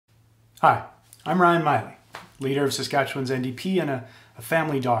Hi, I'm Ryan Miley, leader of Saskatchewan's NDP and a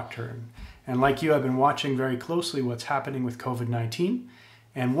family doctor. And like you, I've been watching very closely what's happening with COVID-19.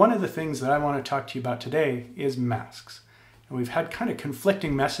 And one of the things that I want to talk to you about today is masks. And we've had kind of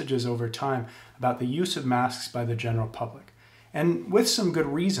conflicting messages over time about the use of masks by the general public. And with some good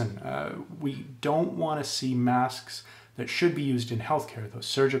reason. We don't want to see masks that should be used in healthcare, those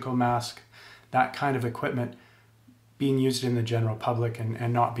surgical masks, that kind of equipment, being used in the general public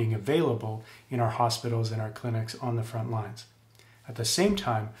and not being available in our hospitals and our clinics on the front lines. At the same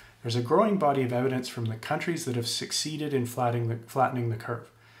time, there's a growing body of evidence from the countries that have succeeded in flattening the curve,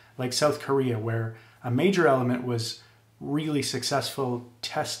 like South Korea, where a major element was really successful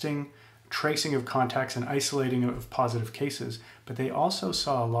testing, tracing of contacts, and isolating of positive cases, but they also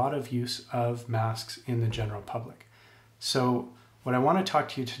saw a lot of use of masks in the general public. So what I want to talk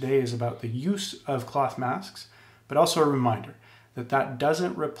to you today is about the use of cloth masks, but also a reminder that that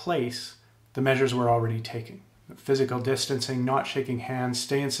doesn't replace the measures we're already taking. Physical distancing, not shaking hands,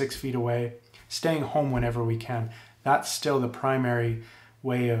 staying 6 feet away, staying home whenever we can. That's still the primary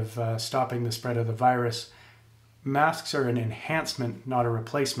way of stopping the spread of the virus. Masks are an enhancement, not a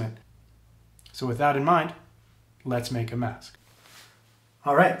replacement. So with that in mind, let's make a mask.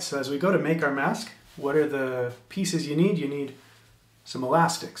 All right, so as we go to make our mask, what are the pieces you need? You need some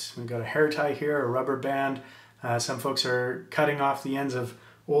elastics. We've got a hair tie here, a rubber band. Some folks are cutting off the ends of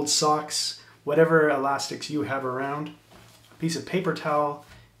old socks, whatever elastics you have around, a piece of paper towel,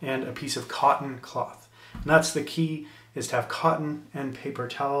 and a piece of cotton cloth. And that's the key, is to have cotton and paper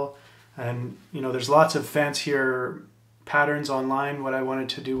towel. And there's lots of fancier patterns online. What I wanted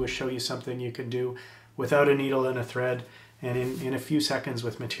to do was show you something you could do without a needle and a thread, and in a few seconds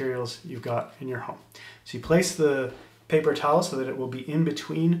with materials you've got in your home. So you place the paper towel so that it will be in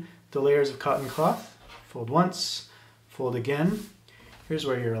between the layers of cotton cloth. Fold once, fold again. Here's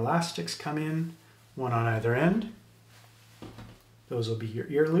where your elastics come in, one on either end. Those will be your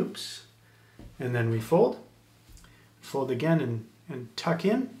ear loops. And then we fold again and tuck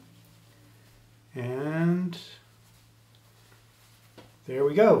in. And there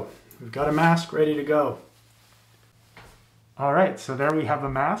we go. We've got a mask ready to go. All right, so there we have a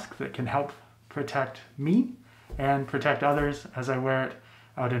mask that can help protect me and protect others as I wear it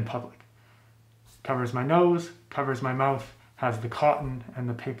out in public. Covers my nose, covers my mouth, has the cotton and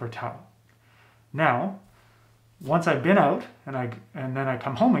the paper towel. Now, once I've been out and then I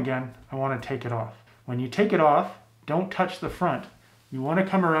come home again, I want to take it off. When you take it off, don't touch the front. You want to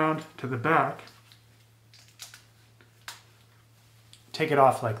come around to the back, take it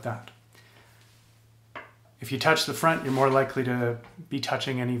off like that. If you touch the front, you're more likely to be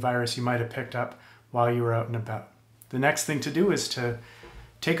touching any virus you might have picked up while you were out and about. The next thing to do is to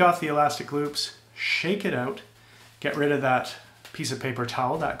take off the elastic loops, shake it out, get rid of that piece of paper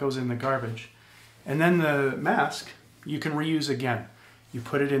towel, that goes in the garbage. And then the mask, you can reuse again. You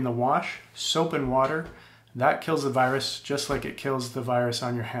put it in the wash, soap and water, that kills the virus just like it kills the virus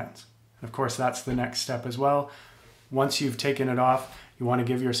on your hands. And of course, that's the next step as well. Once you've taken it off, you want to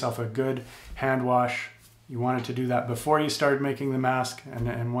give yourself a good hand wash. You wanted to do that before you started making the mask.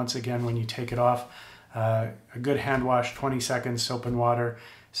 And once again, when you take it off, a good hand wash, 20 seconds, soap and water,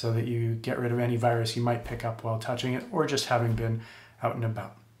 so that you get rid of any virus you might pick up while touching it or just having been out and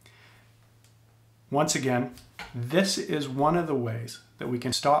about. Once again, this is one of the ways that we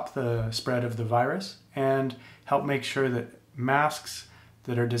can stop the spread of the virus and help make sure that masks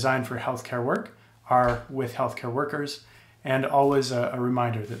that are designed for healthcare work are with healthcare workers, and always a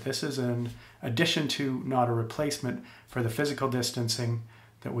reminder that this is an addition to, not a replacement for, the physical distancing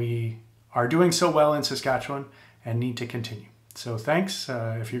that we are doing so well in Saskatchewan and need to continue. So thanks.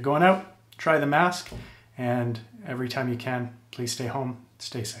 If you're going out, try the mask, and every time you can, please stay home,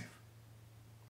 stay safe.